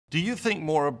Do you think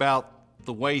more about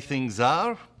the way things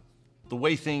are, the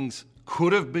way things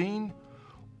could have been,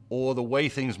 or the way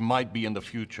things might be in the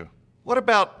future? What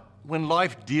about when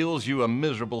life deals you a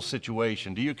miserable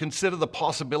situation? Do you consider the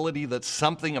possibility that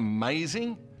something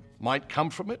amazing might come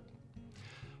from it?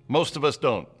 Most of us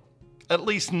don't, at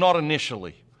least not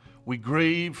initially. We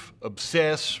grieve,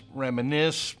 obsess,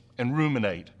 reminisce, and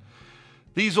ruminate.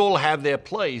 These all have their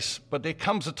place, but there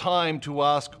comes a time to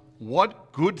ask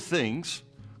what good things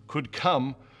could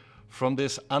come from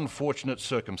this unfortunate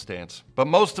circumstance. But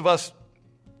most of us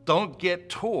don't get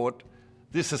taught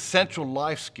this essential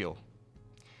life skill.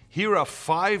 Here are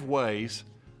 5 ways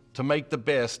to make the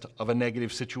best of a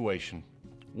negative situation.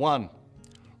 1,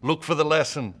 look for the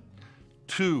lesson.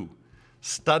 2,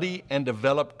 study and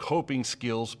develop coping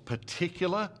skills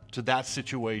particular to that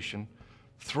situation.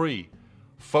 3,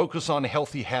 focus on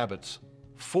healthy habits.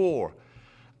 4,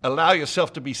 allow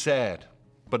yourself to be sad,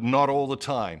 but not all the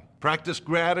time. Practice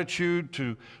gratitude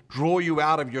to draw you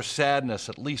out of your sadness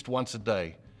at least once a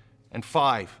day. And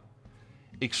 5,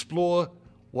 explore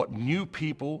what new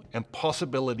people and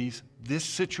possibilities this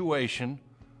situation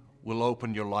will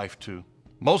open your life to.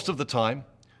 Most of the time,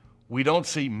 we don't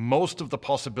see most of the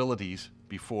possibilities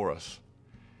before us.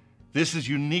 This is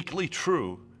uniquely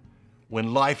true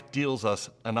when life deals us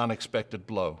an unexpected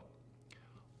blow.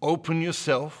 Open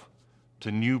yourself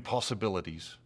to new possibilities.